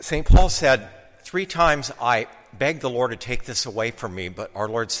St. Paul said, 3 times I begged the Lord to take this away from me, but our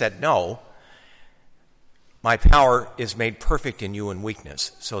Lord said, no, my power is made perfect in you in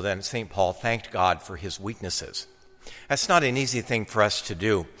weakness. So then St. Paul thanked God for his weaknesses. That's not an easy thing for us to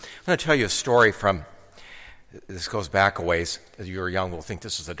do. I'm going to tell you a story from, this goes back a ways. As you're young, we'll think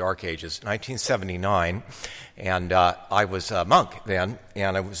this is the Dark Ages. 1979, and I was a monk then,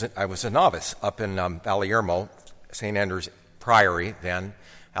 and I was a novice up in Valyermo, St. Andrew's Priory then,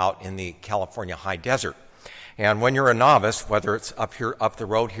 out in the California high desert. And when you're a novice, whether it's up here, up the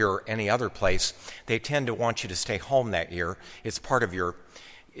road here, or any other place, they tend to want you to stay home that year. It's part of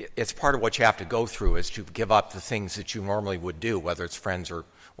what you have to go through, is to give up the things that you normally would do, whether it's friends or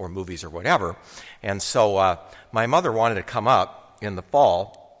movies or whatever. And so my mother wanted to come up in the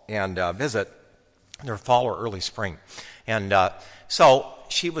fall and visit, either fall or early spring. And so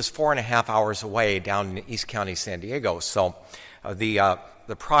she was 4.5 hours away down in East County, San Diego. So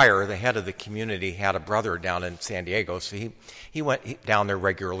the prior, the head of the community, had a brother down in San Diego, so he went down there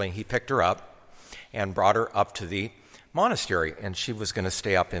regularly. He picked her up and brought her up to the monastery, and she was going to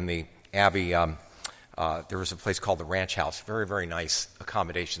stay up in the abbey. There was a place called the Ranch House, very, very nice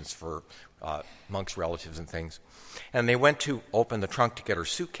accommodations for monks' relatives and things. And they went to open the trunk to get her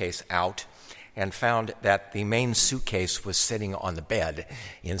suitcase out and found that the main suitcase was sitting on the bed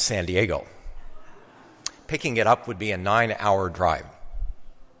in San Diego. Picking it up would be a 9-hour drive.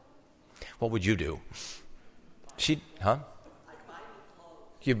 What would you do?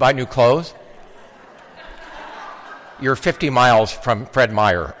 You'd buy new clothes? You're 50 miles from Fred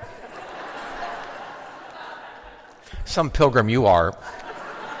Meyer. Some pilgrim you are.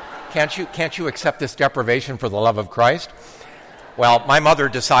 Can't you accept this deprivation for the love of Christ? Well, my mother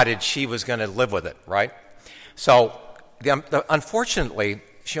decided she was going to live with it, right? So, unfortunately,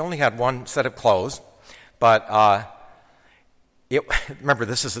 she only had one set of clothes, but remember,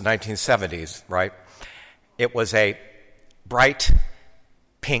 this is the 1970s, right? It was a bright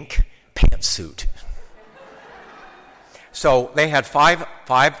pink pantsuit. So they had five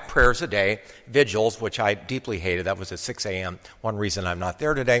prayers a day, vigils, which I deeply hated. That was at 6 a.m., one reason I'm not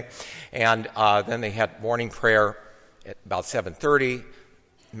there today. And then they had morning prayer at about 7:30,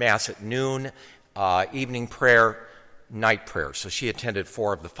 Mass at noon, evening prayer, night prayer. So she attended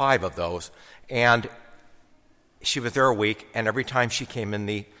 4 of the 5 of those. And she was there a week, and every time she came in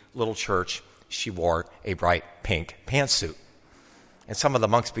the little church, she wore a bright pink pantsuit. And some of the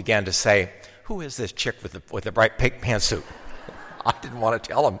monks began to say, who is this chick with the bright pink pantsuit? I didn't want to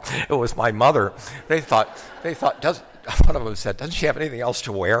tell them. It was my mother. They thought, one of them said, doesn't she have anything else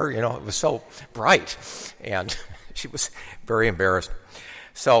to wear? You know, it was so bright. And she was very embarrassed.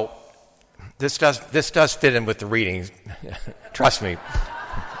 So this does fit in with the readings. Trust me.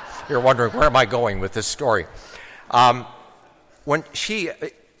 You're wondering, where am I going with this story? When she,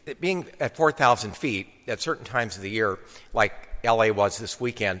 being at 4,000 feet at certain times of the year, like LA was this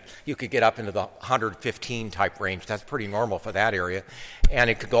weekend, you could get up into the 115 type range. That's pretty normal for that area.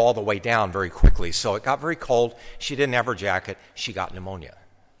 And it could go all the way down very quickly. So it got very cold. She didn't have her jacket. She got pneumonia.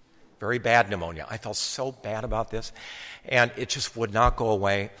 Very bad pneumonia. I felt so bad about this. And it just would not go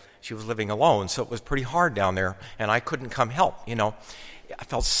away. She was living alone, so it was pretty hard down there. And I couldn't come help, you know. I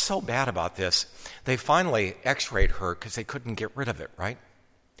felt so bad about this. They finally x-rayed her because they couldn't get rid of it, right?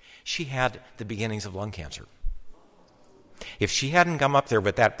 She had the beginnings of lung cancer. If she hadn't come up there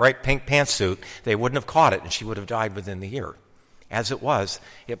with that bright pink pantsuit, they wouldn't have caught it, and she would have died within the year. As it was,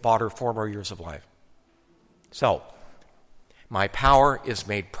 it bought her 4 more years of life. So, my power is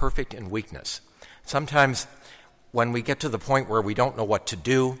made perfect in weakness. Sometimes when we get to the point where we don't know what to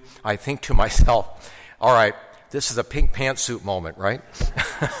do, I think to myself, all right, this is a pink pantsuit moment, right?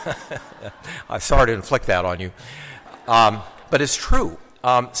 I'm sorry to inflict that on you. But it's true.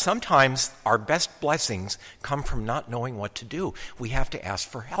 Sometimes our best blessings come from not knowing what to do. We have to ask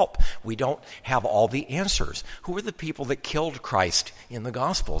for help. We don't have all the answers. Who were the people that killed Christ in the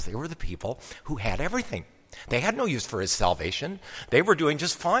Gospels? They were the people who had everything. They had no use for his salvation. They were doing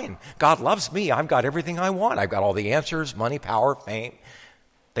just fine. God loves me. I've got everything I want. I've got all the answers, money, power, fame.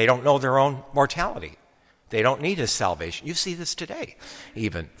 They don't know their own mortality. They don't need his salvation. You see this today,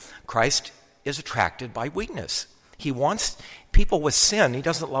 even. Christ is attracted by weakness. He wants people with sin. He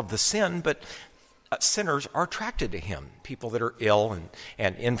doesn't love the sin, but sinners are attracted to him. People that are ill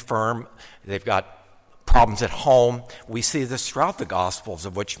and infirm. They've got problems at home. We see this throughout the Gospels,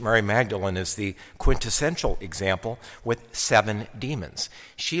 of which Mary Magdalene is the quintessential example, with 7 demons.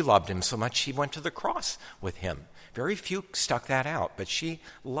 She loved him so much she went to the cross with him. Very few stuck that out, but she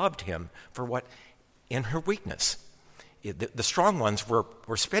loved him for what, in her weakness. The strong ones were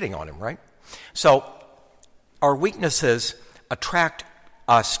spitting on him, right? So our weaknesses attract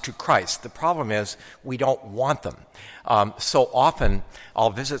us to Christ. The problem is we don't want them. So often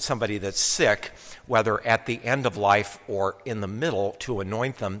I'll visit somebody that's sick, whether at the end of life or in the middle, to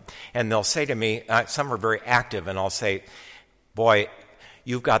anoint them, and they'll say to me, some are very active, and I'll say, boy,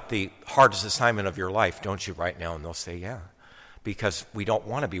 you've got the hardest assignment of your life, don't you, right now? And they'll say, yeah, because we don't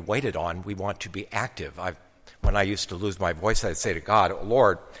want to be waited on. We want to be active. When I used to lose my voice, I'd say to God, oh,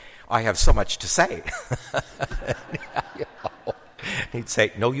 Lord, I have so much to say. He'd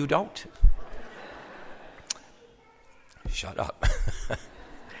say, no, you don't. Shut up.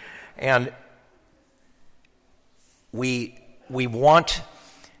 And we want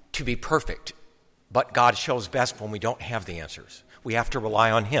to be perfect, but God shows best when we don't have the answers. We have to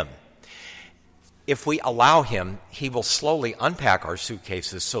rely on Him. If we allow Him, He will slowly unpack our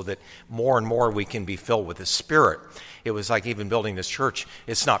suitcases so that more and more we can be filled with His Spirit. It was like even building this church.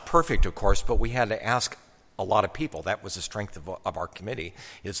 It's not perfect, of course, but we had to ask a lot of people. That was the strength of our committee,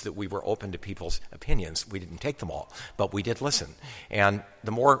 is that we were open to people's opinions. We didn't take them all, but we did listen. And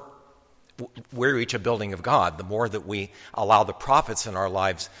the more we reach a building of God, the more that we allow the prophets in our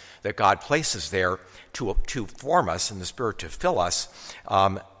lives that God places there to form us and the Spirit to fill us,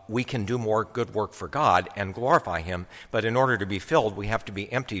 we can do more good work for God and glorify Him. But in order to be filled, we have to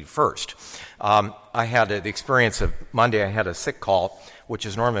be emptied first. I had the experience of Monday. I had a sick call, which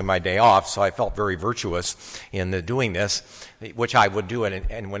is normally my day off, so I felt very virtuous in doing this, which I would do it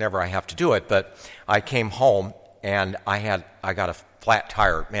and whenever I have to do it. But I came home and I got a flat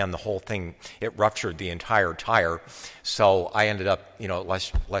tire. Man, the whole thing, it ruptured the entire tire. So I ended up, at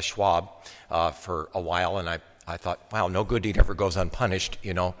Les Schwab for a while, and I thought, wow, no good deed ever goes unpunished,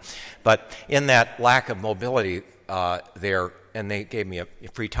 But in that lack of mobility there, and they gave me a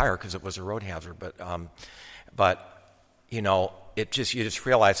free tire because it was a road hazard. But you just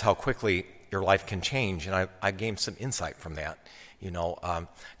realize how quickly your life can change, and I gained some insight from that.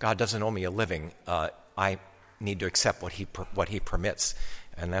 God doesn't owe me a living. I need to accept what He permits,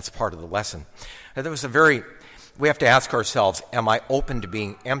 and that's part of the lesson. And we have to ask ourselves, am I open to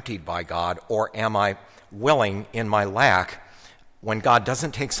being emptied by God, or am I willing in my lack, when God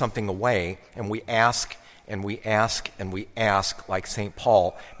doesn't take something away, and we ask and we ask and we ask, like St.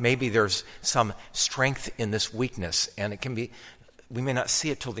 Paul, maybe there's some strength in this weakness, and it can be, we may not see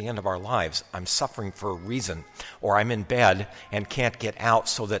it till the end of our lives. I'm suffering for a reason, or I'm in bed and can't get out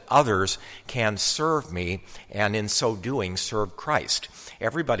so that others can serve me, and in so doing serve Christ.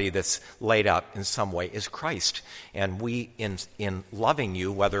 Everybody that's laid up in some way is Christ, and we, in loving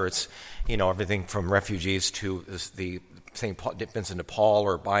you, whether it's everything from refugees to the St. Vincent de Paul,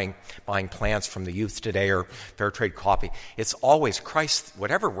 or buying plants from the youth today, or fair trade coffee. It's always Christ.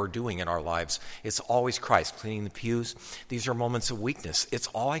 Whatever we're doing in our lives, it's always Christ. Cleaning the pews, these are moments of weakness. It's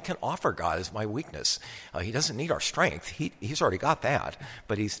all I can offer God is my weakness. He doesn't need our strength. He's already got that.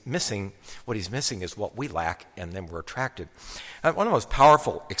 But what he's missing is what we lack, and then we're attracted. One of the most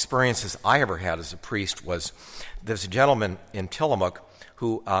powerful experiences I ever had as a priest was there's a gentleman in Tillamook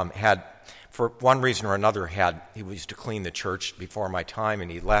who had, for one reason or another, he used to clean the church before my time, and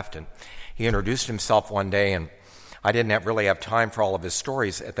he left, and he introduced himself one day, and I didn't really have time for all of his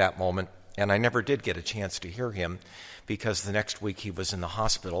stories at that moment, and I never did get a chance to hear him, because the next week he was in the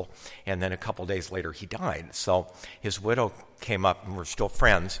hospital, and then a couple days later he died. So his widow came up, and we're still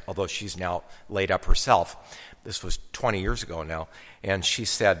friends, although she's now laid up herself. This was 20 years ago now, and she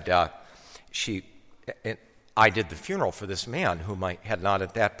said I did the funeral for this man whom I had not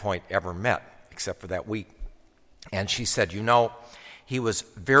at that point ever met, except for that week. And she said, he was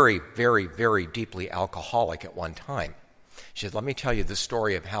very, very, very deeply alcoholic at one time. She said, let me tell you the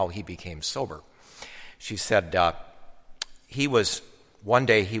story of how he became sober. She said, one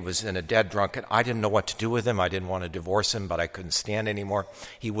day he was in a dead drunk, and I didn't know what to do with him. I didn't want to divorce him, but I couldn't stand anymore.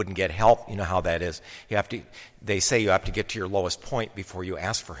 He wouldn't get help. You know how that is. They say you have to get to your lowest point before you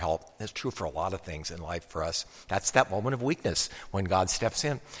ask for help. That's true for a lot of things in life for us. That's that moment of weakness when God steps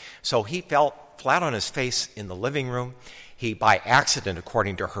in. So he fell flat on his face in the living room. He, by accident,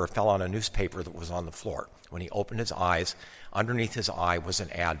 according to her, fell on a newspaper that was on the floor. When he opened his eyes, underneath his eye was an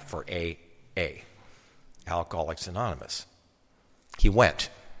ad for AA, Alcoholics Anonymous. He went.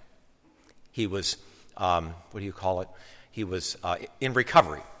 He was, He was in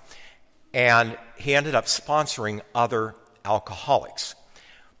recovery. And he ended up sponsoring other alcoholics.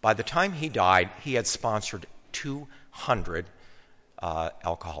 By the time he died, he had sponsored 200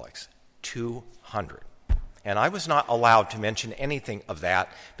 alcoholics. 200. And I was not allowed to mention anything of that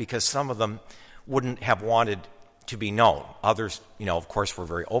because some of them wouldn't have wanted to be known. Others, of course, were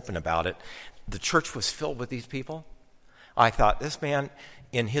very open about it. The church was filled with these people. I thought, this man,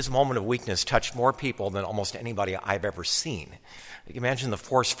 in his moment of weakness, touched more people than almost anybody I've ever seen. Imagine the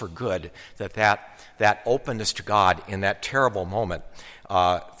force for good that openness to God in that terrible moment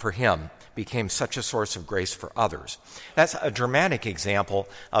for him became such a source of grace for others. That's a dramatic example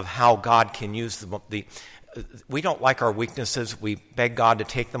of how God can use we don't like our weaknesses. We beg God to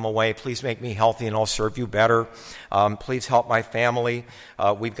take them away. Please make me healthy and I'll serve you better. Please help my family.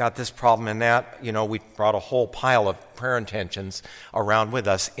 We've got this problem and that. We brought a whole pile of prayer intentions around with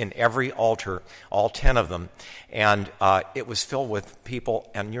us in every altar, all 10 of them. And it was filled with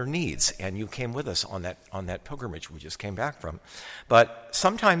people and your needs. And you came with us on that pilgrimage we just came back from. But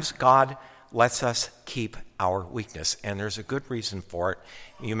sometimes God lets us keep our weakness, and there's a good reason for it.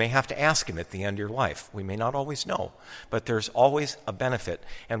 You may have to ask him at the end of your life. We may not always know, but there's always a benefit.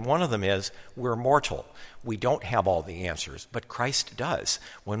 And one of them is we're mortal. We don't have all the answers, but Christ does.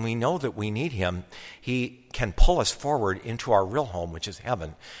 When we know that we need him, he can pull us forward into our real home, which is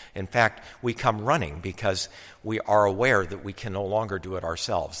heaven. In fact, we come running because we are aware that we can no longer do it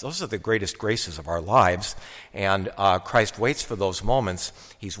ourselves. Those are the greatest graces of our lives, and Christ waits for those moments.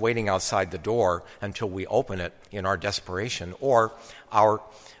 He's waiting outside the door until we open it in our desperation, or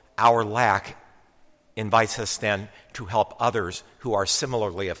our lack invites us then to help others who are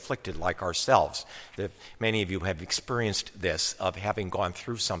similarly afflicted like ourselves. Many of you have experienced this, of having gone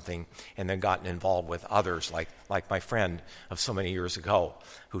through something and then gotten involved with others, like my friend of so many years ago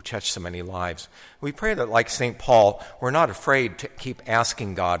who touched so many lives. We pray that, like St. Paul, we're not afraid to keep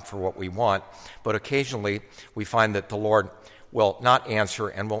asking God for what we want, but occasionally we find that the Lord will not answer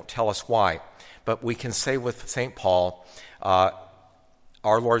and won't tell us why. But we can say with St. Paul, our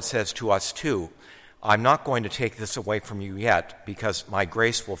Lord says to us too, I'm not going to take this away from you yet, because my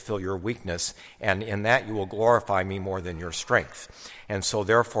grace will fill your weakness, and in that you will glorify me more than your strength. And so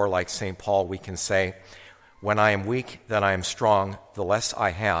therefore, like St. Paul, we can say, when I am weak, then I am strong. The less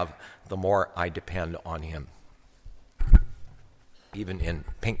I have, the more I depend on him. Even in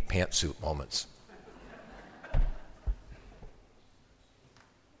pink pantsuit moments.